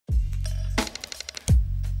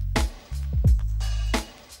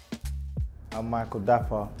I'm Michael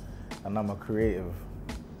Dapaah, and I'm a creative.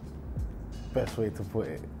 Best way to put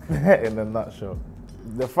it, in a nutshell.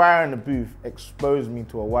 The fire in the booth exposed me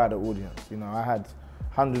to a wider audience. You know, I had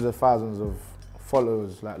hundreds of thousands of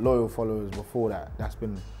followers, like loyal followers before that, that's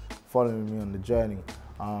been following me on the journey.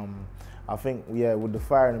 I think, yeah, with the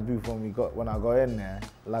fire in the booth when I got in there,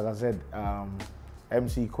 like I said,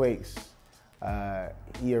 MC Quakes,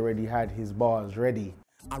 he already had his bars ready.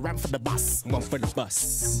 I ran for the bus, went for the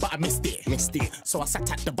bus, but I missed it. So I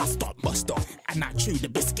sat at the bus stop, and I chewed the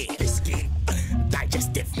biscuit.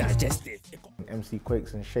 Digestive. MC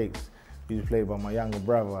Quakes and Shakes, who's played by my younger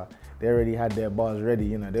brother, they already had their bars ready,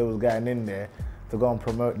 you know, they was getting in there to go and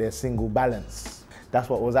promote their single Balance. That's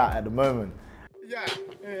what was out at the moment. Yeah.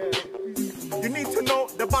 You need to know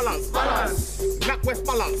the balance. NatWest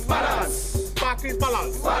balance. Barclays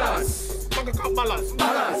balance. Bank account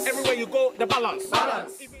balance. Everywhere you go, the balance.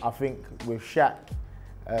 I think with Shaq,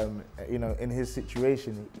 you know, in his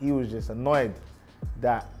situation, he was just annoyed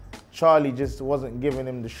that Charlie just wasn't giving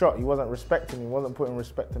him the shot. He wasn't respecting him, he wasn't putting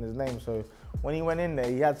respect on his name. So when he went in there,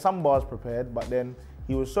 he had some bars prepared, but then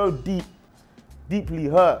he was so deeply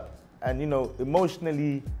hurt and, you know,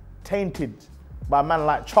 emotionally tainted by a man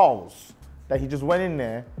like Charles that he just went in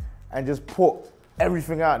there and just put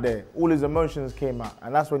everything out there. All his emotions came out.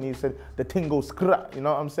 And that's when he said the thing goes scrap, you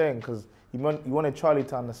know what I'm saying? Because he wanted Charlie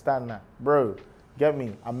to understand that, bro, get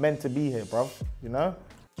me, I'm meant to be here, bro, you know?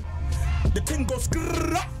 The thing goes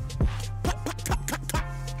scrap.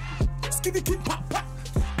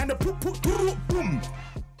 And the boom.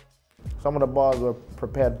 Some of the bars were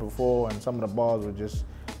prepared before and some of the bars were just,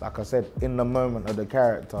 like I said, in the moment of the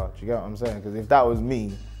character. Do you get what I'm saying? Because if that was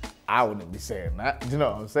me, I wouldn't be saying that. Do you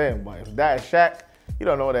know what I'm saying? But if that is Shaq, you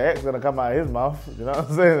don't know what the heck's gonna come out of his mouth. You know what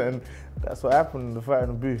I'm saying? And that's what happened in the fire in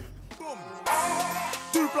the booth.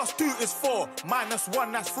 2 + 2 is 4,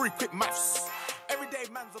 -1, that's 3, quick maths. Everyday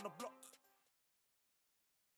man's on the block.